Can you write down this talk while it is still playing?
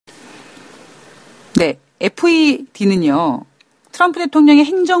네, FED는요, 트럼프 대통령의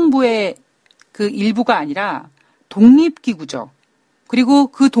행정부의 그 일부가 아니라 독립기구죠. 그리고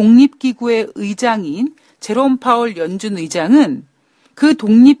그 독립기구의 의장인 제롬 파월 연준 의장은 그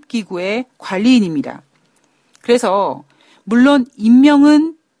독립기구의 관리인입니다. 그래서 물론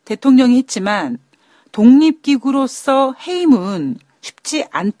임명은 대통령이 했지만 독립기구로서 해임은 쉽지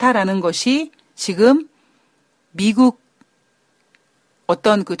않다라는 것이 지금 미국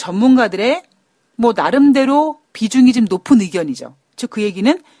어떤 그 전문가들의 뭐 나름대로 비중이 좀 높은 의견이죠. 즉 그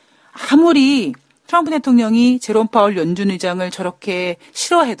얘기는 아무리 트럼프 대통령이 제롬 파월 연준 의장을 저렇게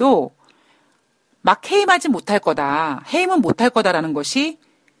싫어해도 막 해임하지 못할 거다. 해임은 못할 거다라는 것이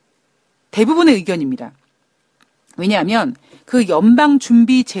대부분의 의견입니다. 왜냐하면 그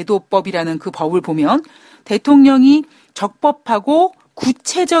연방준비제도법이라는 그 법을 보면 대통령이 적법하고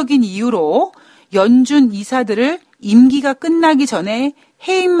구체적인 이유로 연준 이사들을 임기가 끝나기 전에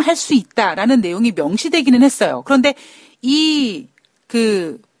해임할 수 있다라는 내용이 명시되기는 했어요. 그런데 이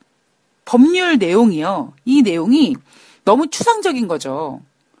그 법률 내용이요. 이 내용이 너무 추상적인 거죠.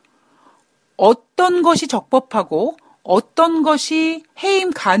 어떤 것이 적법하고 어떤 것이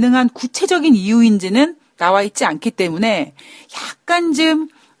해임 가능한 구체적인 이유인지는 나와 있지 않기 때문에 약간 좀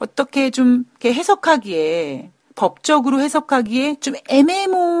어떻게 좀 이렇게 해석하기에 법적으로 해석하기에 좀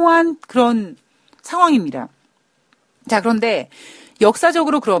애매모호한 그런 상황입니다. 자, 그런데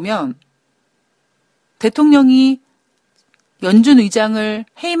역사적으로 그러면 대통령이 연준 의장을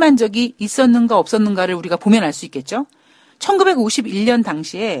해임한 적이 있었는가 없었는가를 우리가 보면 알 수 있겠죠. 1951년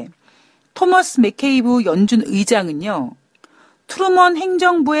당시에 토머스 맥케이브 연준 의장은요. 트루먼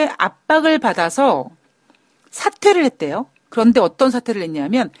행정부의 압박을 받아서 사퇴를 했대요. 그런데 어떤 사퇴를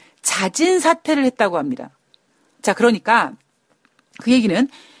했냐면 자진 사퇴를 했다고 합니다. 자, 그러니까 그 얘기는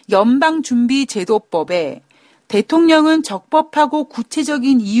연방준비제도법에 대통령은 적법하고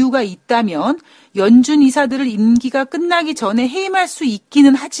구체적인 이유가 있다면 연준 이사들을 임기가 끝나기 전에 해임할 수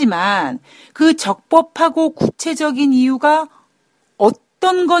있기는 하지만 그 적법하고 구체적인 이유가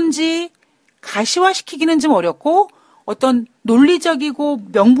어떤 건지 가시화시키기는 좀 어렵고 어떤 논리적이고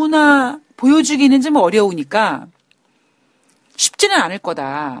명분화 보여주기는 좀 어려우니까 쉽지는 않을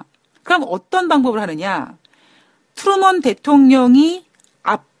거다. 그럼 어떤 방법을 하느냐? 트루먼 대통령이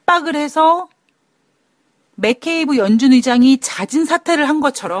압박을 해서 맥케이브 연준 의장이 자진 사퇴를 한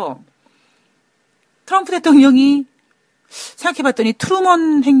것처럼 트럼프 대통령이 생각해봤더니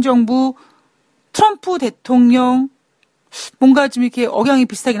트루먼 행정부, 트럼프 대통령 뭔가 좀 이렇게 억양이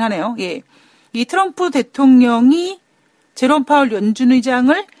비슷하긴 하네요. 예. 이 트럼프 대통령이 제롬 파월 연준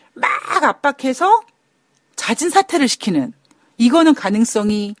의장을 막 압박해서 자진 사퇴를 시키는 이거는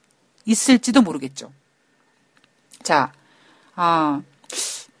가능성이 있을지도 모르겠죠. 자,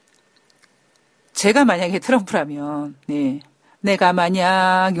 제가 만약에 트럼프라면, 네. 내가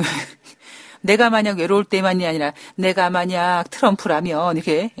만약 외로울 때만이 아니라, 내가 만약 트럼프라면,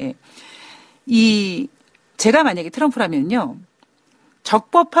 이렇게, 예. 제가 만약에 트럼프라면요.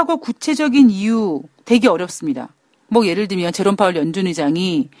 적법하고 구체적인 이유 되게 어렵습니다. 뭐, 예를 들면, 제롬 파월 연준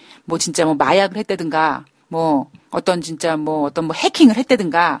의장이, 뭐, 진짜 뭐, 마약을 했다든가, 뭐, 어떤 해킹을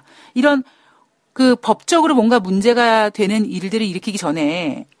했다든가, 이런, 그, 법적으로 뭔가 문제가 되는 일들을 일으키기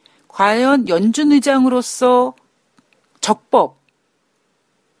전에, 과연 연준 의장으로서 적법,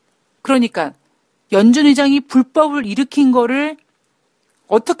 그러니까 연준 의장이 불법을 일으킨 거를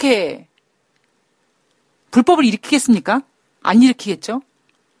어떻게 불법을 일으키겠습니까? 안 일으키겠죠?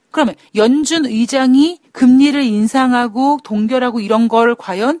 그러면 연준 의장이 금리를 인상하고 동결하고 이런 걸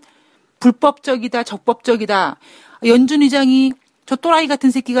과연 불법적이다, 적법적이다. 연준 의장이 저 또라이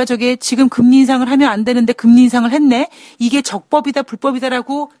같은 새끼가 저게 지금 금리 인상을 하면 안 되는데 금리 인상을 했네. 이게 적법이다,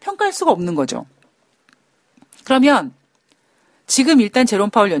 불법이다라고 평가할 수가 없는 거죠. 그러면 지금 일단 제롬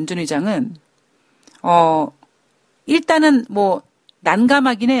파월 연준 의장은 일단은 뭐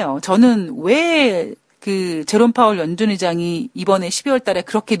난감하긴 해요. 저는 왜 그 제롬 파월 연준 의장이 이번에 12월 달에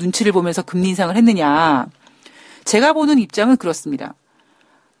그렇게 눈치를 보면서 금리 인상을 했느냐. 제가 보는 입장은 그렇습니다.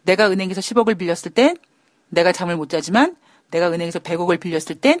 내가 은행에서 10억을 빌렸을 땐 내가 잠을 못 자지만 내가 은행에서 100억을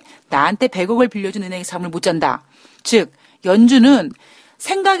빌렸을 땐 나한테 100억을 빌려준 은행에서 잠을 못 잔다. 즉 연준은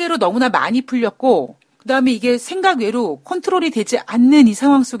생각외로 너무나 많이 풀렸고 그다음에 이게 생각외로 컨트롤이 되지 않는 이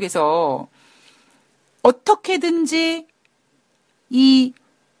상황 속에서 어떻게든지 이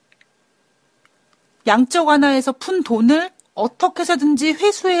양적 완화에서 푼 돈을 어떻게 해서든지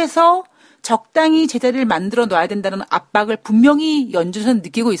회수해서 적당히 제자리를 만들어 놔야 된다는 압박을 분명히 연준에서는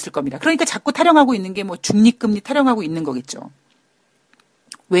느끼고 있을 겁니다. 그러니까 자꾸 타령하고 있는 게 뭐 중립금리 타령하고 있는 거겠죠.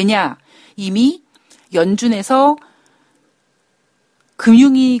 왜냐? 이미 연준에서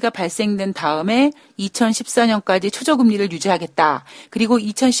금융위기가 발생된 다음에 2014년까지 최저금리를 유지하겠다. 그리고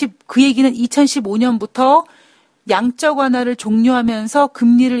그 얘기는 2015년부터 양적 완화를 종료하면서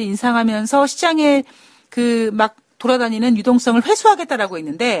금리를 인상하면서 시장에 막 돌아다니는 유동성을 회수하겠다라고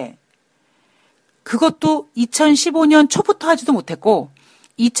했는데 그것도 2015년 초부터 하지도 못했고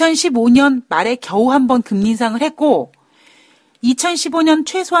 2015년 말에 겨우 한 번 금리 인상을 했고 2015년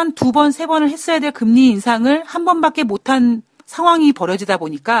최소한 2번, 3번을 했어야 될 금리 인상을 한 번밖에 못한 상황이 벌어지다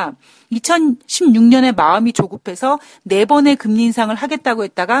보니까 2016년에 마음이 조급해서 4번의 금리 인상을 하겠다고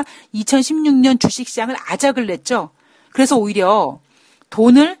했다가 2016년 주식시장을 아작을 냈죠. 그래서 오히려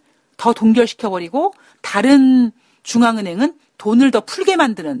돈을 더 동결시켜버리고 다른 중앙은행은 돈을 더 풀게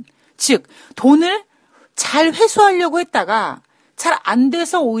만드는, 즉 돈을 잘 회수하려고 했다가 잘 안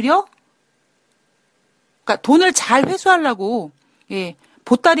돼서 오히려 그러니까 돈을 잘 회수하려고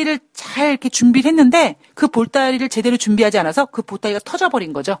보따리를 잘 이렇게 준비를 했는데 그 보따리를 제대로 준비하지 않아서 그 보따리가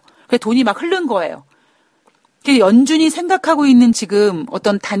터져버린 거죠. 그래서 돈이 막 흐른 거예요. 연준이 생각하고 있는 지금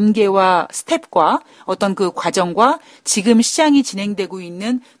어떤 단계와 스텝과 어떤 그 과정과 지금 시장이 진행되고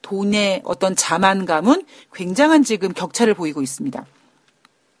있는 돈의 어떤 자만감은 굉장한 지금 격차를 보이고 있습니다.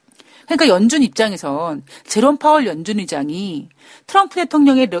 그러니까 연준 입장에선 제롬 파월 연준 의장이 트럼프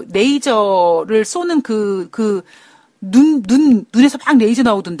대통령의 레이저를 쏘는 눈에서 막 레이저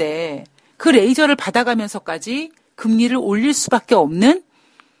나오던데 그 레이저를 받아가면서까지 금리를 올릴 수밖에 없는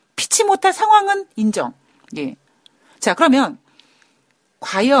피치 못할 상황은 인정. 예. 자, 그러면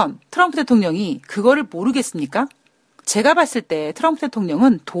과연 트럼프 대통령이 그거를 모르겠습니까? 제가 봤을 때 트럼프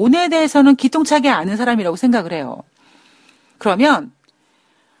대통령은 돈에 대해서는 기똥차게 아는 사람이라고 생각을 해요. 그러면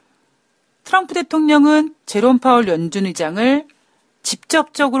트럼프 대통령은 제롬 파월 연준 의장을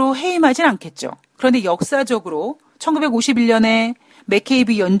직접적으로 해임하진 않겠죠. 그런데 역사적으로 1951년에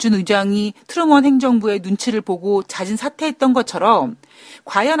맥케이비 연준 의장이 트루먼 행정부의 눈치를 보고 자진 사퇴했던 것처럼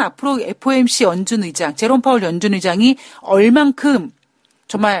과연 앞으로 FOMC 연준 의장, 제롬 파월 연준 의장이 얼만큼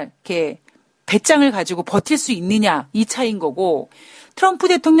정말 이렇게 배짱을 가지고 버틸 수 있느냐 이 차이인 거고 트럼프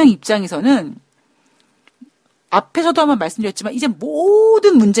대통령 입장에서는 앞에서도 한번 말씀드렸지만 이제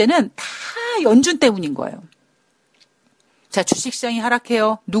모든 문제는 다 연준 때문인 거예요. 자, 주식시장이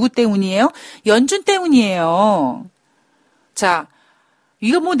하락해요. 누구 때문이에요? 연준 때문이에요. 자,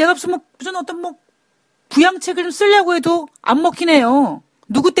 이거 내가 무슨 어떤 부양책을 좀 쓰려고 해도 안 먹힌 해요.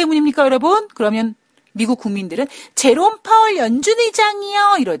 누구 때문입니까, 여러분? 그러면 미국 국민들은 제롬 파월 연준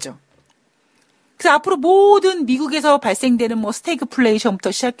의장이요 이러죠. 그래서 앞으로 모든 미국에서 발생되는 스태그플레이션부터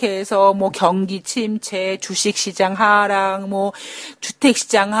시작해서 경기 침체, 주식시장 하락,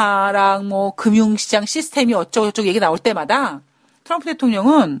 주택시장 하락, 금융시장 시스템이 어쩌고저쩌고 얘기 나올 때마다 트럼프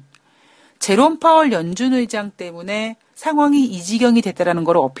대통령은 제롬 파월 연준 의장 때문에 상황이 이 지경이 됐다라는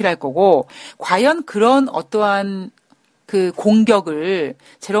걸 어필할 거고 과연 그런 어떠한 그 공격을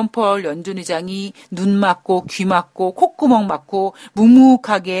제롬 파월 연준 의장이 눈 막고 귀 막고 콧구멍 막고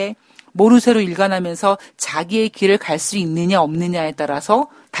묵묵하게 모르쇠로 일관하면서 자기의 길을 갈 수 있느냐 없느냐에 따라서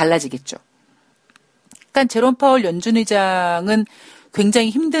달라지겠죠. 그러니까 제롬 파월 연준 의장은 굉장히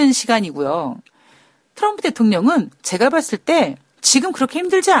힘든 시간이고요. 트럼프 대통령은 제가 봤을 때 지금 그렇게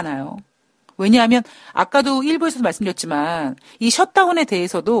힘들지 않아요. 왜냐하면 아까도 일부에서도 말씀드렸지만 이 셧다운에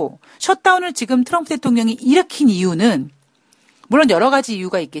대해서도 셧다운을 지금 트럼프 대통령이 일으킨 이유는 물론 여러 가지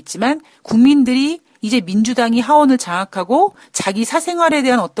이유가 있겠지만 국민들이 이제 민주당이 하원을 장악하고 자기 사생활에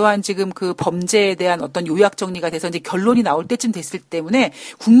대한 어떠한 지금 그 범죄에 대한 어떤 요약 정리가 돼서 이제 결론이 나올 때쯤 됐을 때문에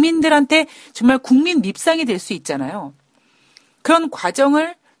국민들한테 정말 국민 밉상이 될 수 있잖아요. 그런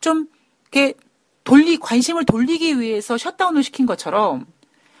과정을 좀 이렇게 관심을 돌리기 위해서 셧다운을 시킨 것처럼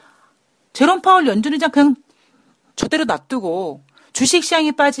제롬 파월 연준 의장 그냥 저대로 놔두고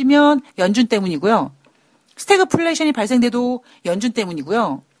주식시장이 빠지면 연준 때문이고요. 스태그플레이션이 발생돼도 연준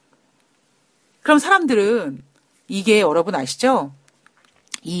때문이고요. 그럼 사람들은 이게 여러분 아시죠?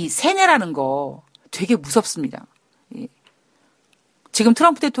 이 세뇌라는 거 되게 무섭습니다. 지금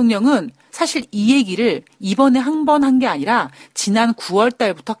트럼프 대통령은 사실 이 얘기를 이번에 한 번 한 게 아니라 지난 9월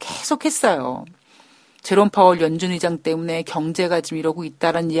달부터 계속 했어요. 제롬 파월 연준 의장 때문에 경제가 지금 이러고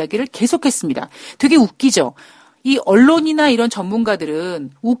있다라는 이야기를 계속했습니다. 되게 웃기죠. 이 언론이나 이런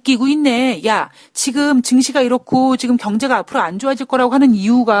전문가들은 웃기고 있네. 야, 지금 증시가 이렇고 지금 경제가 앞으로 안 좋아질 거라고 하는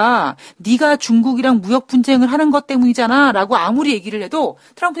이유가 네가 중국이랑 무역 분쟁을 하는 것 때문이잖아 라고 아무리 얘기를 해도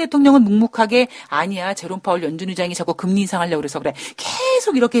트럼프 대통령은 묵묵하게 아니야. 제롬 파월 연준 의장이 자꾸 금리 인상하려고 그래서 그래.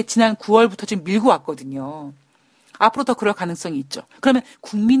 계속 이렇게 지난 9월부터 지금 밀고 왔거든요. 앞으로 더 그럴 가능성이 있죠. 그러면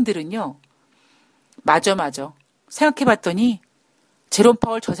국민들은요. 맞아. 생각해봤더니 제롬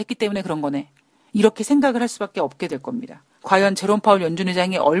파월 저 새끼 때문에 그런 거네. 이렇게 생각을 할 수밖에 없게 될 겁니다. 과연 제롬 파월 연준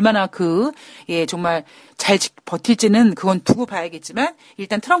의장이 얼마나 정말 잘 버틸지는 그건 두고 봐야겠지만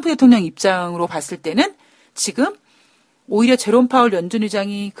일단 트럼프 대통령 입장으로 봤을 때는 지금 오히려 제롬 파월 연준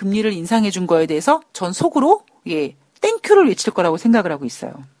의장이 금리를 인상해 준 거에 대해서 전 속으로 땡큐를 외칠 거라고 생각을 하고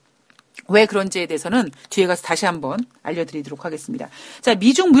있어요. 왜 그런지에 대해서는 뒤에 가서 다시 한번 알려드리도록 하겠습니다. 자,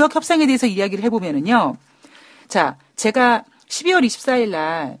 미중 무역 협상에 대해서 이야기를 해보면은요. 자, 제가 12월 24일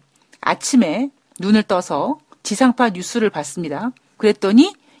날 아침에 눈을 떠서 지상파 뉴스를 봤습니다.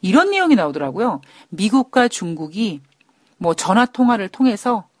 그랬더니 이런 내용이 나오더라고요. 미국과 중국이 전화 통화를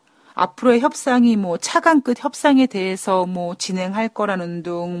통해서 앞으로의 협상이 차관 끝 협상에 대해서 진행할 거라는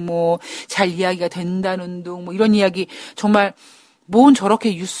둥, 잘 이야기가 된다는 둥, 이런 이야기 정말 뭔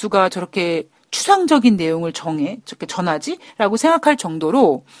저렇게 뉴스가 저렇게 추상적인 내용을 저렇게 전하지라고 생각할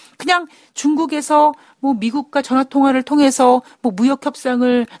정도로 그냥 중국에서 미국과 전화 통화를 통해서 무역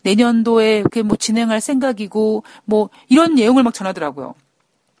협상을 내년도에 이렇게 진행할 생각이고 이런 내용을 막 전하더라고요.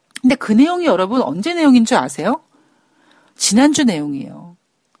 근데 그 내용이 여러분 언제 내용인 줄 아세요? 지난주 내용이에요.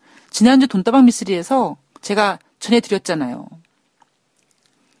 지난주 돈다방 미스리에서 제가 전해드렸잖아요.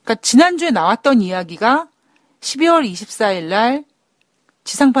 그러니까 지난주에 나왔던 이야기가 12월 24일 날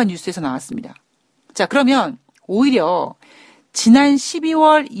지상파 뉴스에서 나왔습니다. 자, 그러면 오히려 지난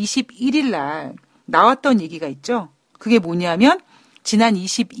 12월 21일 날 나왔던 얘기가 있죠. 그게 뭐냐면 지난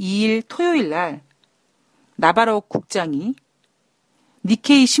 22일 토요일 날 나바로 국장이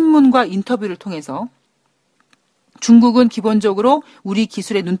니케이 신문과 인터뷰를 통해서 중국은 기본적으로 우리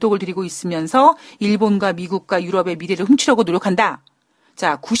기술에 눈독을 들이고 있으면서 일본과 미국과 유럽의 미래를 훔치려고 노력한다.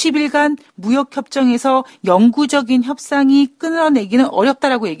 자, 90일간 무역협정에서 영구적인 협상이 끊어내기는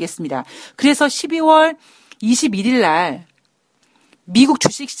어렵다라고 얘기했습니다. 그래서 12월 21일 날 미국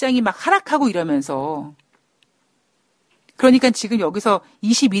주식시장이 막 하락하고 이러면서 그러니까 지금 여기서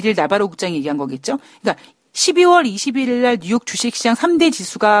 21일 나바로 국장이 얘기한 거겠죠. 그러니까 12월 21일 날 뉴욕 주식시장 3대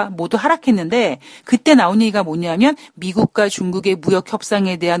지수가 모두 하락했는데 그때 나온 얘기가 뭐냐면 미국과 중국의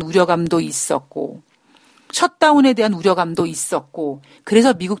무역협상에 대한 우려감도 있었고 셧다운에 대한 우려감도 있었고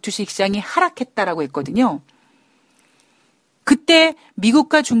그래서 미국 주식시장이 하락했다라고 했거든요. 그때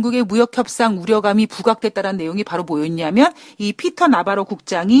미국과 중국의 무역협상 우려감이 부각됐다는 내용이 바로 뭐였냐면 이 피터 나바로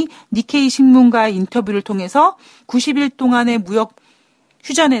국장이 니케이 신문과의 인터뷰를 통해서 90일 동안의 무역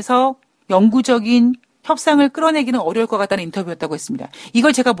휴전에서 영구적인 협상을 끌어내기는 어려울 것 같다는 인터뷰였다고 했습니다.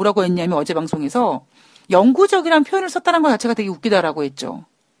 이걸 제가 뭐라고 했냐면 어제 방송에서 영구적이라는 표현을 썼다는 것 자체가 되게 웃기다라고 했죠.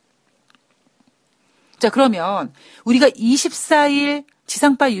 자, 그러면 우리가 24일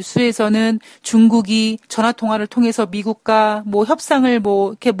지상파 뉴스에서는 중국이 전화통화를 통해서 미국과 협상을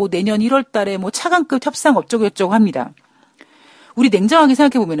이렇게 내년 1월 달에 차관급 협상 어쩌고저쩌고 합니다. 우리 냉정하게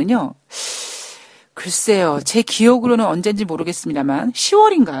생각해 보면은요. 글쎄요. 제 기억으로는 언젠지 모르겠습니다만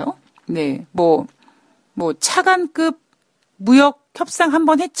 10월인가요? 네. 차관급 무역 협상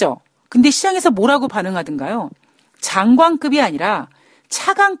한번 했죠. 근데 시장에서 뭐라고 반응하던가요? 장관급이 아니라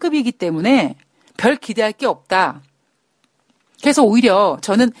차관급이기 때문에 별 기대할 게 없다. 그래서 오히려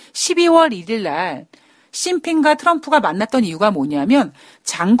저는 12월 1일 날 신핑과 트럼프가 만났던 이유가 뭐냐면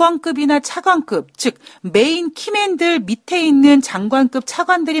장관급이나 차관급, 즉 메인 키맨들 밑에 있는 장관급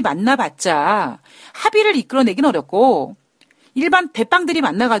차관들이 만나봤자 합의를 이끌어내긴 어렵고 일반 대빵들이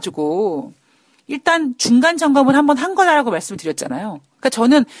만나가지고 일단 중간 점검을 한번 한 거다라고 말씀을 드렸잖아요. 그러니까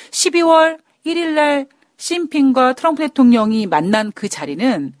저는 12월 1일 날 신핑과 트럼프 대통령이 만난 그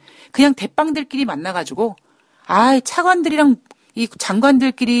자리는 그냥 대빵들끼리 만나가지고 차관들이랑 이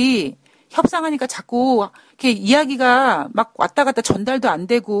장관들끼리 협상하니까 자꾸 이렇게 이야기가 막 왔다 갔다 전달도 안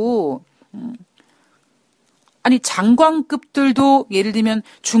되고 아니 장관급들도 예를 들면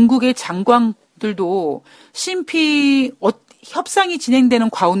중국의 장관들도 신피 협상이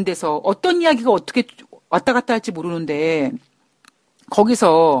진행되는 가운데서 어떤 이야기가 어떻게 왔다 갔다 할지 모르는데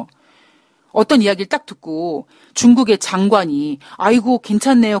거기서 어떤 이야기를 딱 듣고 중국의 장관이 아이고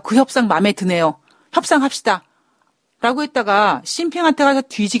괜찮네요. 그 협상 마음에 드네요. 협상합시다. 라고 했다가 신핑한테 가서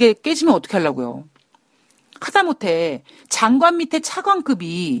뒤지게 깨지면 어떻게 하려고요. 하다못해 장관 밑에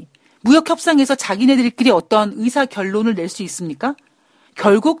차관급이 무역협상에서 자기네들끼리 어떤 의사 결론을 낼 수 있습니까?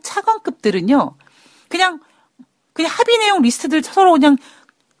 결국 차관급들은요. 그냥 합의 내용 리스트들 서로 그냥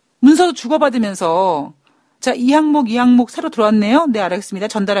문서 주고받으면서 자, 이 항목 새로 들어왔네요. 네, 알겠습니다.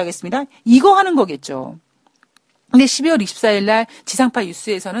 전달하겠습니다. 이거 하는 거겠죠. 근데 12월 24일 날 지상파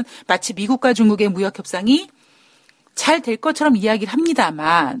뉴스에서는 마치 미국과 중국의 무역협상이 잘 될 것처럼 이야기를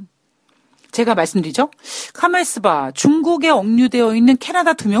합니다만 제가 말씀드리죠. 가만히 있어봐. 중국에 억류되어 있는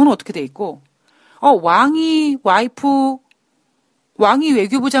캐나다 2명은 어떻게 돼 있고 왕이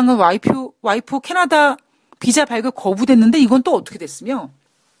외교부 장관 와이프 캐나다 비자 발급 거부됐는데 이건 또 어떻게 됐으며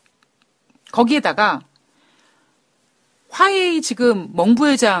거기에다가 화웨이 지금 멍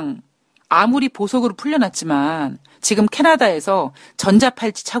부회장 아무리 보석으로 풀려났지만 지금 캐나다에서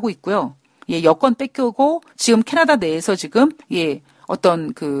전자팔찌 차고 있고요. 예, 여권 뺏겨고 지금 캐나다 내에서 지금 예,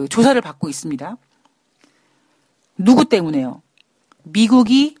 어떤 그 조사를 받고 있습니다. 누구 때문에요?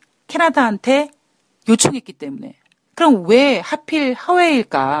 미국이 캐나다한테 요청했기 때문에. 그럼 왜 하필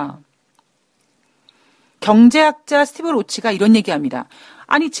화웨이일까? 경제학자 스티브 로치가 이런 얘기합니다.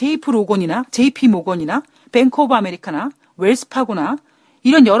 아니 JP 모건이나 뱅크 오브 아메리카나 웰스파고나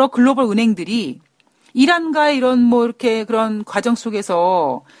이런 여러 글로벌 은행들이 이란과의 이런 뭐 이렇게 그런 과정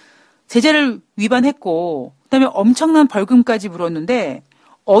속에서 제재를 위반했고 그다음에 엄청난 벌금까지 물었는데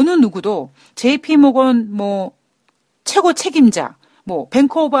어느 누구도 JP 모건 뭐 최고 책임자, 뭐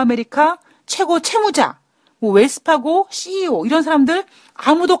뱅크 오브 아메리카 최고 채무자, 뭐 웰스파고 CEO 이런 사람들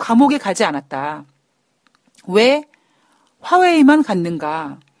아무도 감옥에 가지 않았다. 왜 화웨이만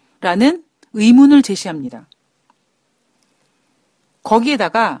갔는가라는 의문을 제시합니다.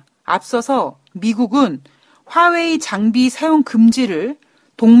 거기에다가 앞서서 미국은 화웨이 장비 사용 금지를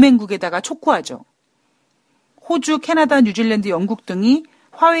동맹국에다가 촉구하죠. 호주, 캐나다, 뉴질랜드, 영국 등이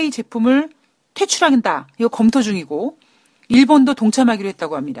화웨이 제품을 퇴출한다. 이거 검토 중이고 일본도 동참하기로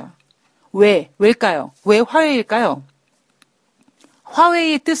했다고 합니다. 왜일까요? 왜 화웨이일까요?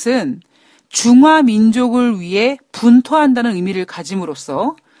 화웨이의 뜻은 중화 민족을 위해 분투한다는 의미를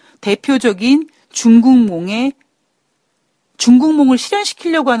가짐으로써 대표적인 중국몽을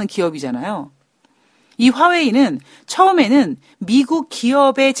실현시키려고 하는 기업이잖아요. 이 화웨이는 처음에는 미국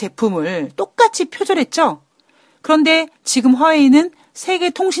기업의 제품을 똑같이 표절했죠. 그런데 지금 화웨이는 세계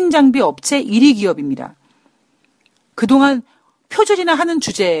통신장비 업체 1위 기업입니다. 그동안 표절이나 하는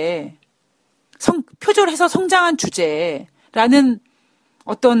주제에 표절해서 성장한 주제라는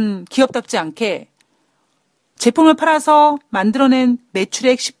어떤 기업답지 않게 제품을 팔아서 만들어낸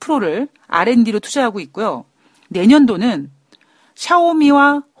매출액 10%를 R&D로 투자하고 있고요. 내년도는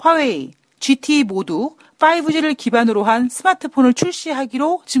샤오미와 화웨이, GT 모두 5G를 기반으로 한 스마트폰을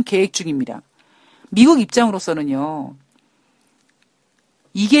출시하기로 지금 계획 중입니다. 미국 입장으로서는요.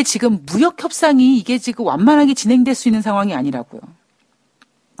 이게 지금 무역 협상이 이게 지금 완만하게 진행될 수 있는 상황이 아니라고요.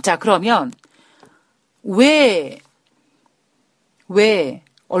 자, 그러면 왜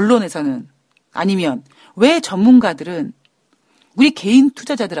언론에서는 아니면 왜 전문가들은 우리 개인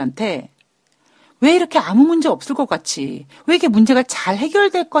투자자들한테 왜 이렇게 아무 문제 없을 것 같이 왜 이렇게 문제가 잘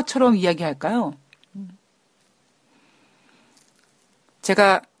해결될 것처럼 이야기할까요?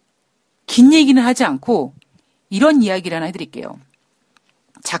 제가 긴 얘기는 하지 않고 이런 이야기를 하나 해드릴게요.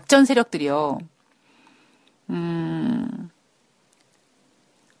 작전 세력들이요.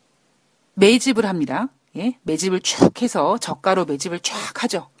 매집을 합니다. 예? 매집을 쭉 해서 저가로 매집을 쫙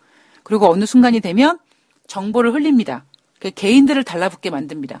하죠. 그리고 어느 순간이 되면 정보를 흘립니다. 개인들을 달라붙게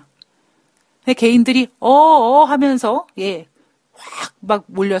만듭니다. 개인들이 하면서 예, 확 막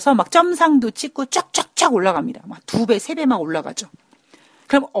몰려서 막 점상도 찍고 쫙쫙쫙 올라갑니다. 막 2배, 3배 막 올라가죠.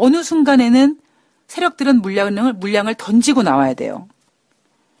 그럼 어느 순간에는 세력들은 물량을 던지고 나와야 돼요.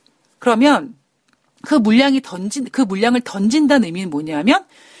 그러면 그 물량을 던진다는 의미는 뭐냐면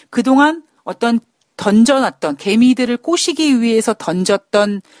그동안 어떤 던져놨던 개미들을 꼬시기 위해서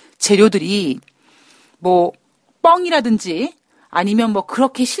던졌던 재료들이 뭐 뻥이라든지 아니면 뭐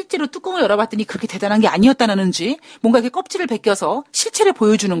그렇게 실제로 뚜껑을 열어봤더니 그렇게 대단한 게 아니었다는지 뭔가 이렇게 껍질을 벗겨서 실체를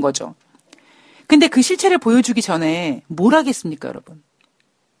보여주는 거죠. 근데 그 실체를 보여주기 전에 뭘 하겠습니까, 여러분?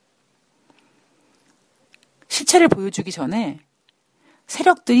 실체를 보여주기 전에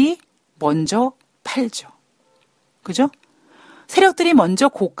세력들이 먼저 팔죠. 그죠? 세력들이 먼저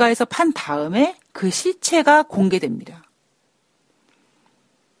고가에서 판 다음에 그 실체가 공개됩니다.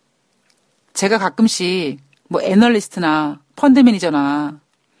 제가 가끔씩 뭐 애널리스트나 펀드 매니저나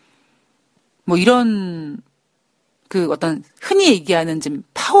뭐 이런 그 어떤 흔히 얘기하는 좀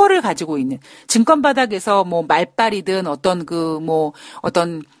파워를 가지고 있는 증권 바닥에서 뭐 말빨이든 어떤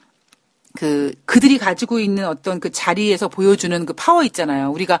그들이 가지고 있는 어떤 그 자리에서 보여주는 그 파워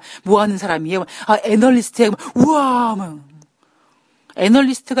있잖아요. 우리가 뭐 하는 사람이에요? 애널리스트에 우와 막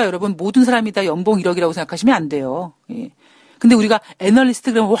애널리스트가 여러분 모든 사람이 다 연봉 1억이라고 생각하시면 안 돼요. 예. 근데 우리가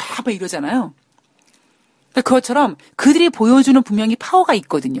애널리스트 그러면 와 막 이러잖아요. 그것처럼 그들이 보여주는 분명히 파워가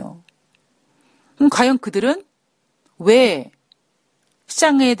있거든요. 그럼 과연 그들은 왜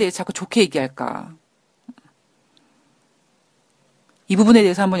시장에 대해 자꾸 좋게 얘기할까? 이 부분에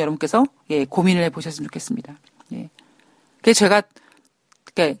대해서 한번 여러분께서 예, 고민을 해보셨으면 좋겠습니다. 예. 그래서 제가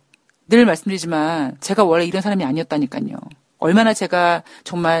늘 말씀드리지만 제가 원래 이런 사람이 아니었다니까요. 얼마나 제가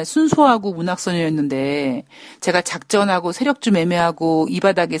정말 순수하고 문학소녀였는데 제가 작전하고 세력주 매매하고 이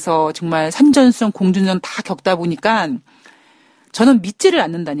바닥에서 정말 삼전승 공준전 다 겪다 보니까 저는 믿지를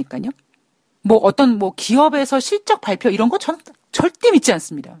않는다니까요. 뭐 어떤 뭐 기업에서 실적 발표 이런 거 저는 절대 믿지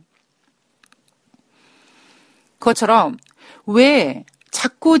않습니다. 그것처럼 왜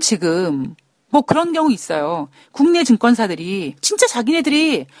자꾸 지금 뭐 그런 경우 있어요. 국내 증권사들이 진짜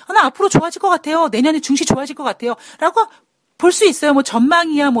자기네들이 나 앞으로 좋아질 것 같아요. 내년에 증시 좋아질 것 같아요. 라고 볼 수 있어요. 뭐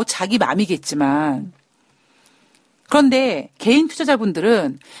전망이야 뭐 자기 맘이겠지만. 그런데 개인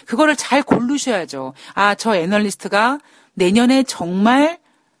투자자분들은 그거를 잘 고르셔야죠. 아, 저 애널리스트가 내년에 정말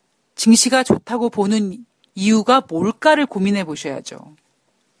증시가 좋다고 보는 이유가 뭘까를 고민해 보셔야죠.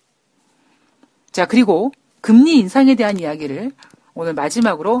 자, 그리고 금리 인상에 대한 이야기를 오늘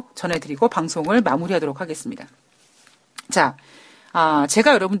마지막으로 전해드리고 방송을 마무리하도록 하겠습니다. 자,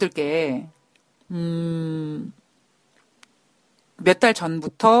 제가 여러분들께 몇 달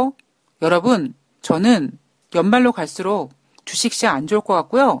전부터 여러분, 저는 연말로 갈수록 주식시장 안 좋을 것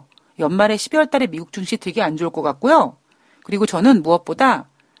같고요. 연말에 12월 달에 미국 증시 되게 안 좋을 것 같고요. 그리고 저는 무엇보다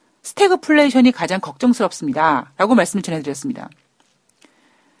스태그플레이션이 가장 걱정스럽습니다. 라고 말씀을 전해드렸습니다.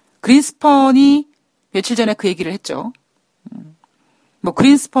 그린스펀이 며칠 전에 그 얘기를 했죠. 뭐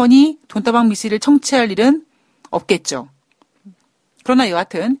그린스펀이 돈다방 미스를 청취할 일은 없겠죠. 그러나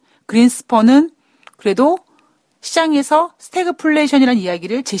여하튼 그린스펀은 그래도 시장에서 스태그플레이션이라는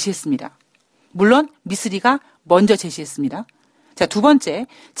이야기를 제시했습니다. 물론 미스리가 먼저 제시했습니다. 자, 두 번째,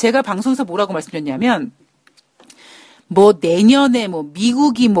 제가 방송에서 뭐라고 말씀드렸냐면 뭐 내년에 뭐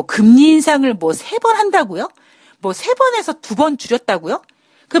미국이 뭐 금리 인상을 뭐 3번 한다고요? 뭐 3번에서 2번 줄였다고요?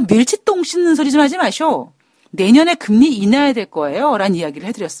 그 멸치똥 씹는 소리 좀 하지 마쇼. 내년에 금리 인하해야 될 거예요. 라는 이야기를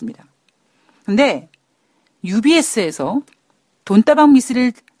해드렸습니다. 근데 UBS에서 돈다방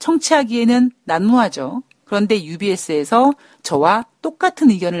미스를 청취하기에는 난무하죠. 그런데 UBS에서 저와 똑같은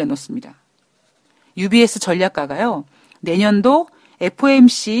의견을 내놓습니다. UBS 전략가가요. 내년도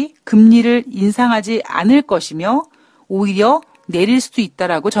FOMC 금리를 인상하지 않을 것이며 오히려 내릴 수도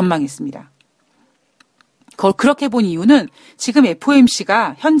있다라고 전망했습니다. 그걸 그렇게 본 이유는 지금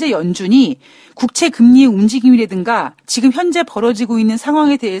FOMC가 현재 연준이 국채 금리의 움직임이라든가 지금 현재 벌어지고 있는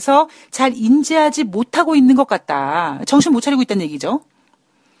상황에 대해서 잘 인지하지 못하고 있는 것 같다. 정신 못 차리고 있다는 얘기죠.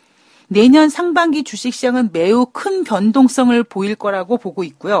 내년 상반기 주식시장은 매우 큰 변동성을 보일 거라고 보고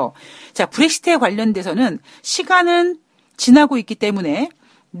있고요. 자, 브렉시트에 관련돼서는 시간은 지나고 있기 때문에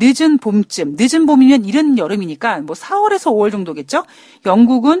늦은 봄쯤, 늦은 봄이면 이른 여름이니까 뭐 4월에서 5월 정도겠죠?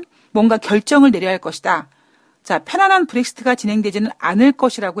 영국은 뭔가 결정을 내려야 할 것이다. 자, 편안한 브렉시트가 진행되지는 않을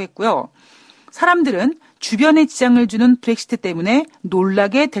것이라고 했고요. 사람들은 주변에 지장을 주는 브렉시트 때문에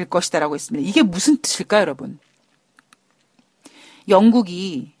놀라게 될 것이다라고 했습니다. 이게 무슨 뜻일까요, 여러분?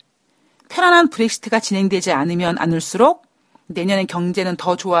 영국이 편안한 브렉시트가 진행되지 않으면 않을수록 내년엔 경제는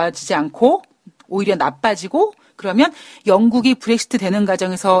더 좋아지지 않고 오히려 나빠지고 그러면 영국이 브렉시트 되는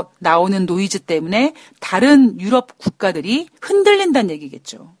과정에서 나오는 노이즈 때문에 다른 유럽 국가들이 흔들린다는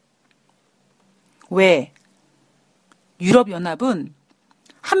얘기겠죠. 왜? 유럽연합은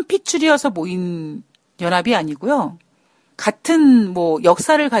한 핏줄이어서 모인 연합이 아니고요. 같은 뭐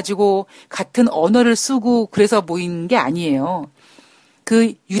역사를 가지고 같은 언어를 쓰고 그래서 모인 게 아니에요.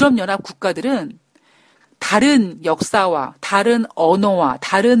 그 유럽연합 국가들은 다른 역사와 다른 언어와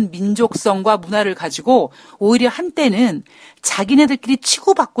다른 민족성과 문화를 가지고 오히려 한때는 자기네들끼리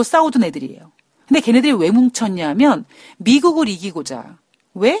치고받고 싸우던 애들이에요. 근데 걔네들이 왜 뭉쳤냐면 미국을 이기고자.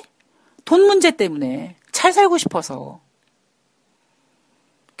 왜? 돈 문제 때문에. 잘 살고 싶어서.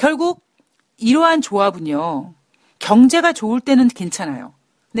 결국 이러한 조합은요. 경제가 좋을 때는 괜찮아요.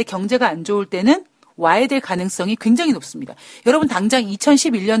 근데 경제가 안 좋을 때는 와야 될 가능성이 굉장히 높습니다. 여러분 당장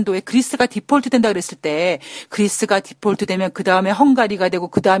 2011년도에 그리스가 디폴트 된다 그랬을 때 그리스가 디폴트 되면 그 다음에 헝가리가 되고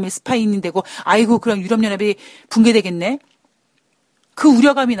그 다음에 스페인이 되고 아이고 그럼 유럽연합이 붕괴되겠네. 그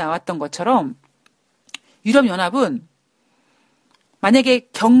우려감이 나왔던 것처럼 유럽연합은 만약에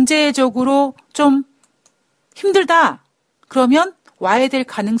경제적으로 좀 힘들다 그러면 와야 될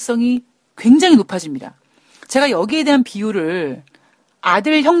가능성이 굉장히 높아집니다. 제가 여기에 대한 비유를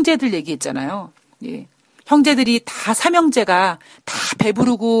아들 형제들 얘기했잖아요. 예. 형제들이 다 삼형제가 다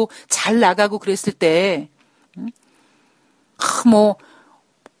배부르고 잘 나가고 그랬을 때, 뭐,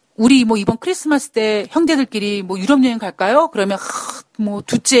 우리 뭐 이번 크리스마스 때 형제들끼리 뭐 유럽 여행 갈까요? 그러면, 뭐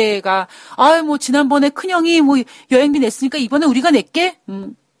둘째가, 뭐 지난번에 큰형이 뭐 여행비 냈으니까 이번에 우리가 낼게?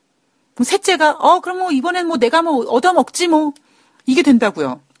 셋째가, 그럼 뭐 이번엔 뭐 내가 뭐 얻어먹지 뭐. 이게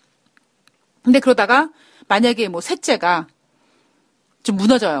된다고요. 근데 그러다가 만약에 뭐 셋째가 좀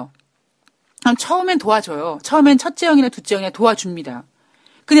무너져요. 처음엔 도와줘요. 처음엔 첫째 형이나 둘째 형이나 도와줍니다.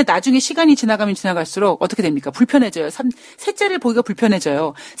 근데 나중에 시간이 지나가면 지나갈수록 어떻게 됩니까? 불편해져요. 셋째를 보기가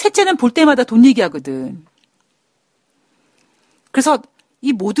불편해져요. 셋째는 볼 때마다 돈 얘기하거든. 그래서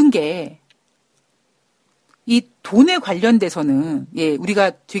이 모든 게 이 돈에 관련돼서는, 예,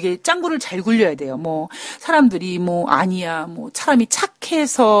 우리가 되게 짱구를 잘 굴려야 돼요. 뭐, 사람들이 뭐, 아니야, 뭐, 사람이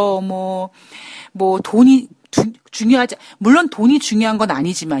착해서, 돈이 중요하지, 물론 돈이 중요한 건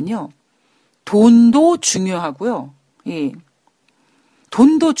아니지만요. 돈도 중요하고요. 예.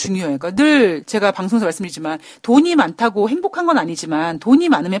 돈도 중요해요. 그러니까 늘 제가 방송에서 말씀드리지만 돈이 많다고 행복한 건 아니지만 돈이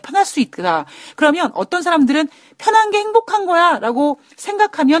많으면 편할 수 있다. 그러면 어떤 사람들은 편한 게 행복한 거야 라고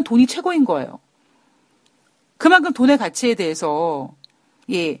생각하면 돈이 최고인 거예요. 그만큼 돈의 가치에 대해서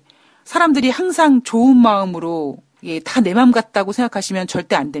예, 사람들이 항상 좋은 마음으로 예, 다 내 마음 같다고 생각하시면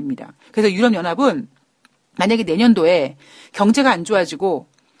절대 안 됩니다. 그래서 유럽연합은 만약에 내년도에 경제가 안 좋아지고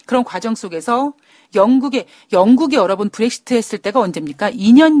그런 과정 속에서 영국이 여러분 브렉시트 했을 때가 언제입니까?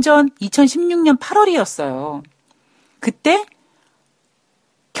 2년 전 2016년 8월이었어요. 그때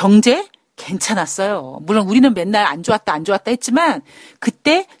경제 괜찮았어요. 물론 우리는 맨날 안 좋았다 했지만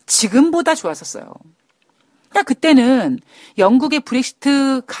그때 지금보다 좋았었어요. 그러니까 그때는 영국의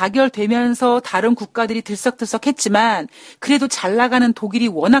브렉시트 가결되면서 다른 국가들이 들썩들썩했지만 그래도 잘 나가는 독일이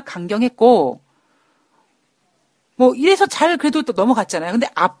워낙 강경했고 뭐 이래서 잘 그래도 또 넘어갔잖아요. 근데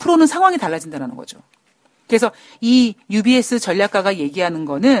앞으로는 상황이 달라진다는 거죠. 그래서 이 UBS 전략가가 얘기하는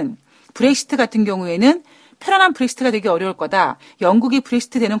거는 브렉시트 같은 경우에는 편안한 브렉시트가 되기 어려울 거다. 영국이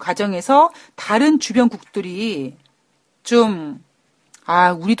브렉시트 되는 과정에서 다른 주변국들이 좀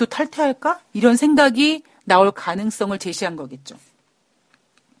우리도 탈퇴할까? 이런 생각이 나올 가능성을 제시한 거겠죠.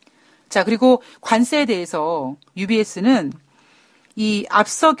 자, 그리고 관세에 대해서 UBS는 이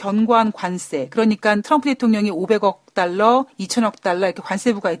앞서 견고한 관세, 그러니까 트럼프 대통령이 500억 달러, 2천억 달러 이렇게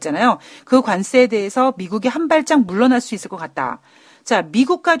관세부가 있잖아요. 그 관세에 대해서 미국이 한 발짝 물러날 수 있을 것 같다. 자,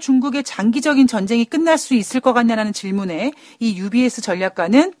 미국과 중국의 장기적인 전쟁이 끝날 수 있을 것 같냐는 질문에 이 UBS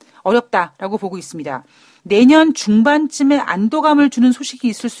전략가는 어렵다라고 보고 있습니다. 내년 중반쯤에 안도감을 주는 소식이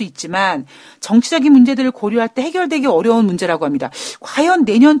있을 수 있지만 정치적인 문제들을 고려할 때 해결되기 어려운 문제라고 합니다. 과연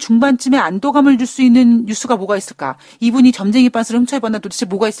내년 중반쯤에 안도감을 줄 수 있는 뉴스가 뭐가 있을까? 이분이 점쟁이 빤스를 훔쳐입었나 도대체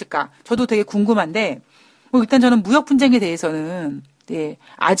뭐가 있을까? 저도 되게 궁금한데 일단 저는 무역 분쟁에 대해서는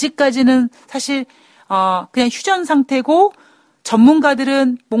아직까지는 사실 그냥 휴전 상태고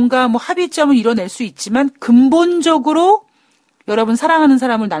전문가들은 뭔가 합의점을 이뤄낼 수 있지만 근본적으로 여러분 사랑하는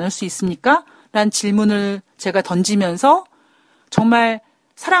사람을 나눌 수 있습니까? 라는 질문을 제가 던지면서 정말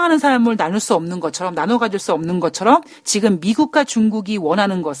사랑하는 사람을 나눌 수 없는 것처럼 나누어 가질 수 없는 것처럼 지금 미국과 중국이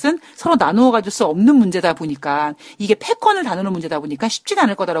원하는 것은 서로 나누어 가질 수 없는 문제다 보니까 이게 패권을 다루는 문제다 보니까 쉽지는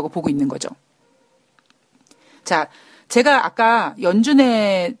않을 거다라고 보고 있는 거죠. 자, 제가 아까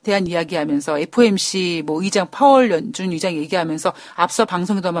연준에 대한 이야기하면서 FOMC 의장 파월 연준 의장 얘기하면서 앞서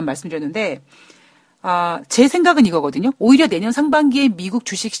방송에도 한번 말씀드렸는데 제 생각은 이거거든요. 오히려 내년 상반기에 미국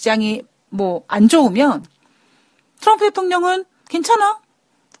주식시장이 안 좋으면 트럼프 대통령은 괜찮아.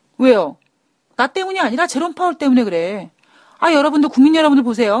 왜요? 나 때문이 아니라 제롬 파월 때문에 그래. 여러분들, 국민 여러분들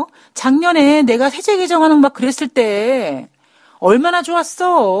보세요. 작년에 내가 세제 개정하는 막 그랬을 때 얼마나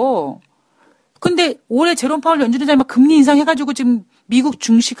좋았어. 근데 올해 제롬 파월 연준 의장이 막 금리 인상해가지고 지금 미국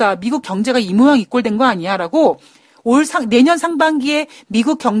경제가 이 모양 이 꼴 된 거 아니야? 라고 내년 상반기에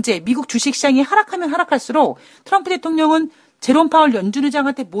미국 경제, 미국 주식시장이 하락하면 하락할수록 트럼프 대통령은 제롬 파월 연준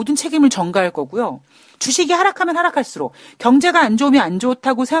의장한테 모든 책임을 전가할 거고요. 주식이 하락하면 하락할수록 경제가 안 좋으면 안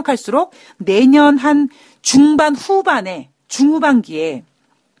좋다고 생각할수록 내년 한 중후반기에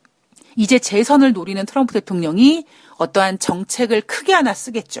이제 재선을 노리는 트럼프 대통령이 어떠한 정책을 크게 하나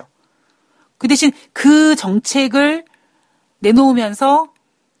쓰겠죠. 그 대신 그 정책을 내놓으면서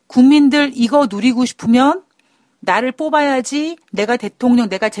국민들 이거 누리고 싶으면 나를 뽑아야지 내가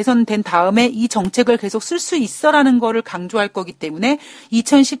재선된 다음에 이 정책을 계속 쓸 수 있어라는 거를 강조할 거기 때문에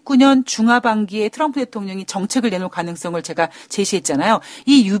 2019년 중하반기에 트럼프 대통령이 정책을 내놓을 가능성을 제가 제시했잖아요.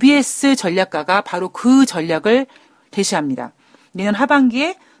 이 UBS 전략가가 바로 그 전략을 제시합니다. 내년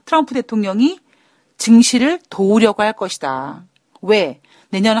하반기에 트럼프 대통령이 증시를 도우려고 할 것이다. 왜?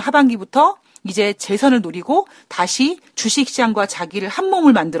 내년 하반기부터 이제 재선을 노리고 다시 주식시장과 자기를 한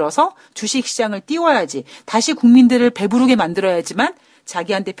몸을 만들어서 주식시장을 띄워야지 다시 국민들을 배부르게 만들어야지만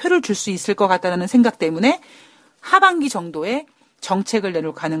자기한테 표를 줄 수 있을 것 같다는 생각 때문에 하반기 정도에 정책을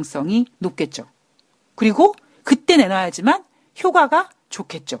내놓을 가능성이 높겠죠. 그리고 그때 내놔야지만 효과가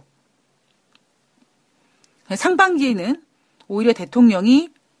좋겠죠. 상반기에는 오히려 대통령이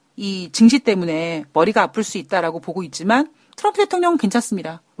이 증시 때문에 머리가 아플 수 있다라고 보고 있지만 트럼프 대통령은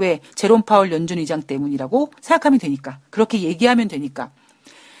괜찮습니다. 왜? 제롬 파월 연준 의장 때문이라고 생각하면 되니까. 그렇게 얘기하면 되니까.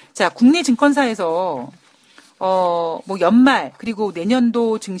 자, 국내 증권사에서 연말 그리고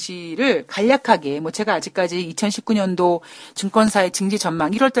내년도 증시를 간략하게 제가 아직까지 2019년도 증권사의 증시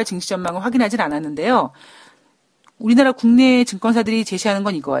전망, 1월달 증시 전망을 확인하진 않았는데요. 우리나라 국내 증권사들이 제시하는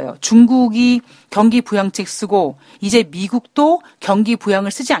건 이거예요. 중국이 경기 부양책 쓰고 이제 미국도 경기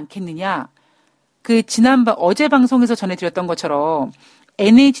부양을 쓰지 않겠느냐. 어제 방송에서 전해드렸던 것처럼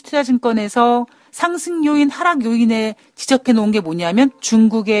NH투자증권에서 상승 요인, 하락 요인에 지적해 놓은 게 뭐냐면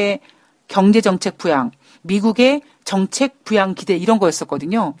중국의 경제정책 부양, 미국의 정책 부양 기대 이런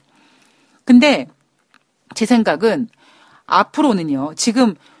거였었거든요. 근데 제 생각은 앞으로는요.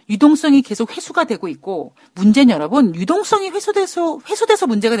 지금 유동성이 계속 회수가 되고 있고 문제는 여러분 유동성이 회수돼서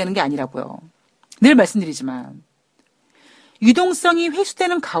문제가 되는 게 아니라고요. 늘 말씀드리지만 유동성이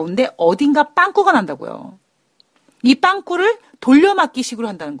회수되는 가운데 어딘가 빵꾸가 난다고요. 이 빵꾸를 돌려막기식으로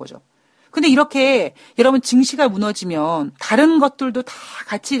한다는 거죠. 근데 이렇게 여러분 증시가 무너지면 다른 것들도 다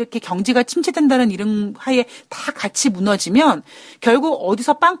같이 이렇게 경제가 침체된다는 이름 하에 다 같이 무너지면 결국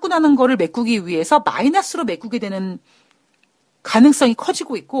어디서 빵꾸 나는 거를 메꾸기 위해서 마이너스로 메꾸게 되는 가능성이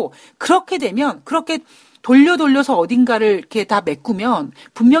커지고 있고 그렇게 되면 그렇게 돌려서 어딘가를 이렇게 다 메꾸면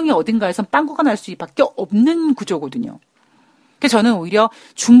분명히 어딘가에선 빵꾸가 날 수밖에 없는 구조거든요. 그래서 저는 오히려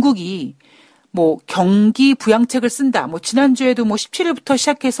중국이 경기 부양책을 쓴다. 지난주에도 17일부터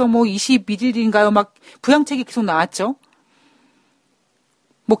시작해서 21일인가요? 부양책이 계속 나왔죠.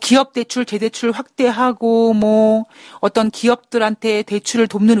 기업 대출, 재대출 확대하고, 어떤 기업들한테 대출을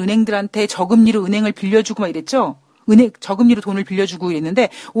돕는 은행들한테 저금리로 은행을 빌려주고 이랬죠. 저금리로 돈을 빌려주고 이랬는데,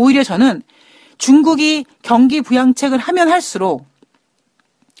 오히려 저는 중국이 경기 부양책을 하면 할수록,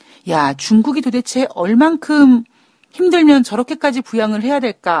 중국이 도대체 얼만큼 힘들면 저렇게까지 부양을 해야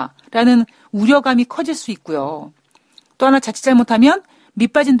될까라는 우려감이 커질 수 있고요. 또 하나 자칫 잘못하면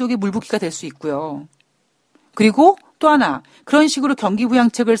밑빠진 독에 물 붓기가 될 수 있고요. 그리고 또 하나 그런 식으로 경기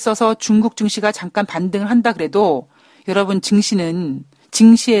부양책을 써서 중국 증시가 잠깐 반등을 한다 그래도 여러분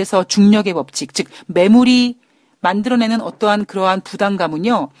증시에서 중력의 법칙, 즉 매물이 만들어내는 어떠한 그러한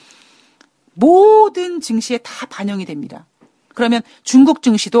부담감은요. 모든 증시에 다 반영이 됩니다. 그러면 중국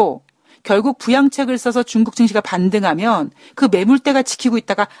증시도 결국 부양책을 써서 중국 증시가 반등하면 그 매물대가 지키고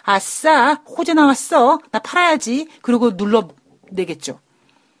있다가 아싸 호재 나왔어 나 팔아야지 그러고 눌러내겠죠.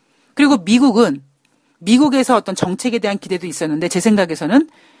 그리고 미국에서 어떤 정책에 대한 기대도 있었는데 제 생각에서는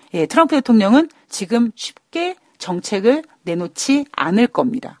트럼프 대통령은 지금 쉽게 정책을 내놓지 않을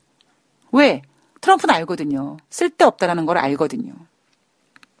겁니다. 왜? 트럼프는 알거든요. 쓸데없다라는 걸 알거든요.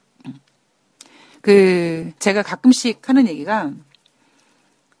 제가 가끔씩 하는 얘기가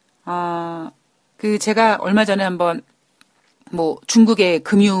제가 얼마 전에 한번 중국의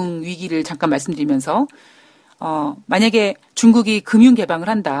금융 위기를 잠깐 말씀드리면서 만약에 중국이 금융 개방을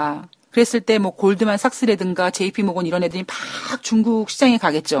한다. 그랬을 때 골드만삭스라든가 JP모건 이런 애들이 막 중국 시장에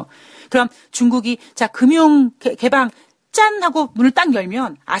가겠죠. 그럼 중국이 금융 개방 짠 하고 문을 딱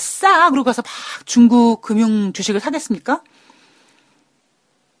열면 아싸 그러고 가서 막 중국 금융 주식을 사겠습니까?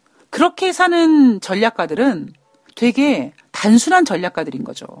 그렇게 사는 전략가들은 되게 단순한 전략가들인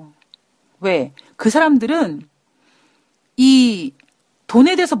거죠. 왜? 그 사람들은 이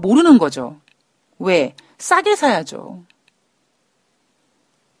돈에 대해서 모르는 거죠. 왜? 싸게 사야죠.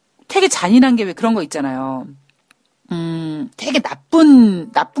 되게 잔인한 게 왜 그런 거 있잖아요. 되게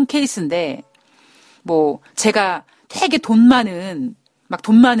나쁜 케이스인데, 제가 되게 돈 많은,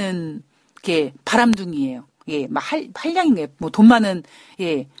 이렇게 바람둥이에요. 한량인 게, 돈 많은,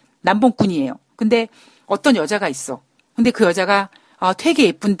 남봉꾼이에요. 근데 어떤 여자가 있어. 근데 그 여자가 되게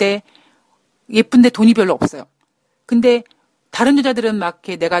예쁜데 돈이 별로 없어요. 근데 다른 여자들은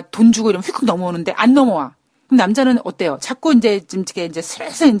이렇게 내가 돈 주고 이러면 휙 넘어오는데 안 넘어와. 그럼 남자는 어때요? 자꾸 이제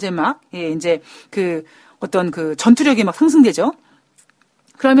슬슬 이제 어떤 전투력이 상승되죠?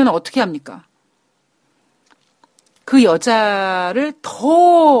 그러면 어떻게 합니까? 그 여자를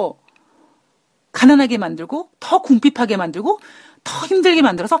더 가난하게 만들고, 더 궁핍하게 만들고, 더 힘들게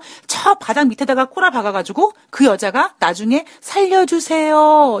만들어서 저 바닥 밑에다가 꼬라 박아가지고 그 여자가 나중에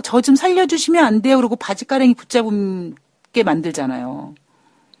저 좀 살려주시면 안 돼요. 그러고 바지가랭이 붙잡게 만들잖아요.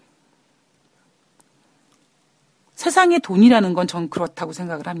 세상의 돈이라는 건 전 그렇다고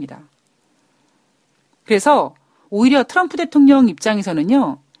생각을 합니다. 그래서 오히려 트럼프 대통령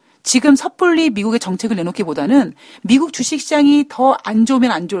입장에서는요. 지금 섣불리 미국의 정책을 내놓기보다는 미국 주식시장이 더 안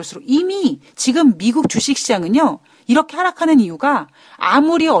좋으면 안 좋을수록 이미 지금 미국 주식시장은요. 이렇게 하락하는 이유가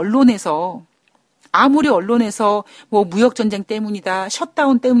아무리 언론에서 무역전쟁 때문이다,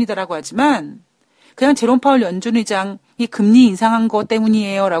 셧다운 때문이다라고 하지만 그냥 제롬 파월 연준 의장이 금리 인상한 것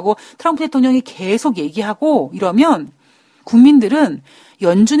때문이에요라고 트럼프 대통령이 계속 얘기하고 이러면 국민들은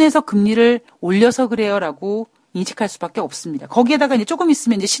연준에서 금리를 올려서 그래요라고 인식할 수밖에 없습니다. 거기에다가 이제 조금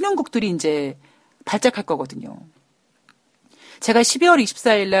있으면 이제 신흥국들이 이제 발작할 거거든요. 제가 12월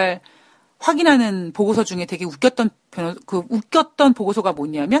 24일 날 확인하는 보고서 중에 되게 웃겼던 보고서가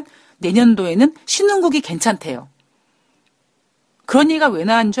뭐냐면 내년도에는 신흥국이 괜찮대요. 그런 얘기가 왜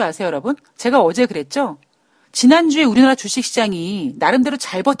나온 줄 아세요, 여러분? 제가 어제 그랬죠? 지난주에 우리나라 주식시장이 나름대로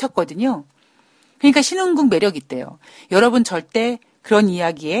잘 버텼거든요. 그러니까 신흥국 매력이 있대요. 여러분 절대 그런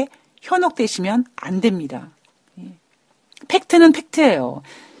이야기에 현혹되시면 안 됩니다. 팩트는 팩트예요.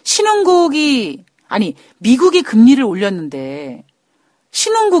 미국이 금리를 올렸는데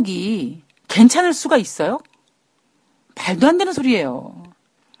신흥국이 괜찮을 수가 있어요? 말도 안 되는 소리예요.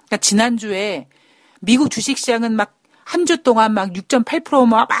 그러니까 지난주에 미국 주식시장은 막 한 주 동안 막 6.8%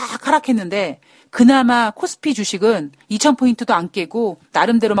 막 하락했는데 그나마 코스피 주식은 2000포인트도 안 깨고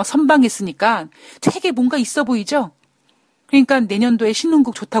나름대로 막 선방했으니까 되게 뭔가 있어 보이죠? 그러니까 내년도에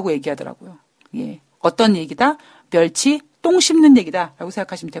신흥국 좋다고 얘기하더라고요. 예. 어떤 얘기다? 멸치 똥 씹는 얘기다라고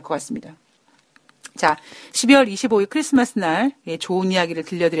생각하시면 될 것 같습니다. 자, 12월 25일 크리스마스 날 좋은 이야기를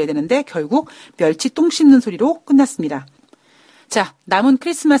들려드려야 되는데 결국 멸치 똥 씹는 소리로 끝났습니다. 자, 남은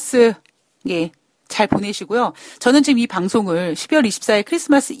크리스마스 잘 보내시고요. 저는 지금 이 방송을 12월 24일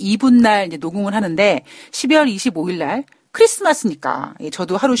크리스마스 이브 날 이제 녹음을 하는데 12월 25일 날 크리스마스니까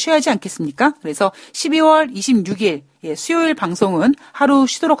저도 하루 쉬어야지 않겠습니까? 그래서 12월 26일 수요일 방송은 하루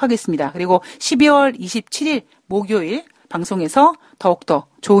쉬도록 하겠습니다. 그리고 12월 27일 목요일 방송에서 더욱더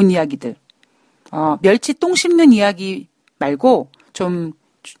좋은 이야기들 멸치 똥 씹는 이야기 말고 좀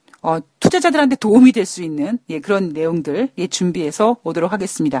투자자들한테 도움이 될 수 있는 그런 내용들 준비해서 오도록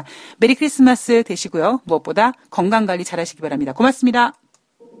하겠습니다. 메리 크리스마스 되시고요. 무엇보다 건강관리 잘 하시기 바랍니다. 고맙습니다.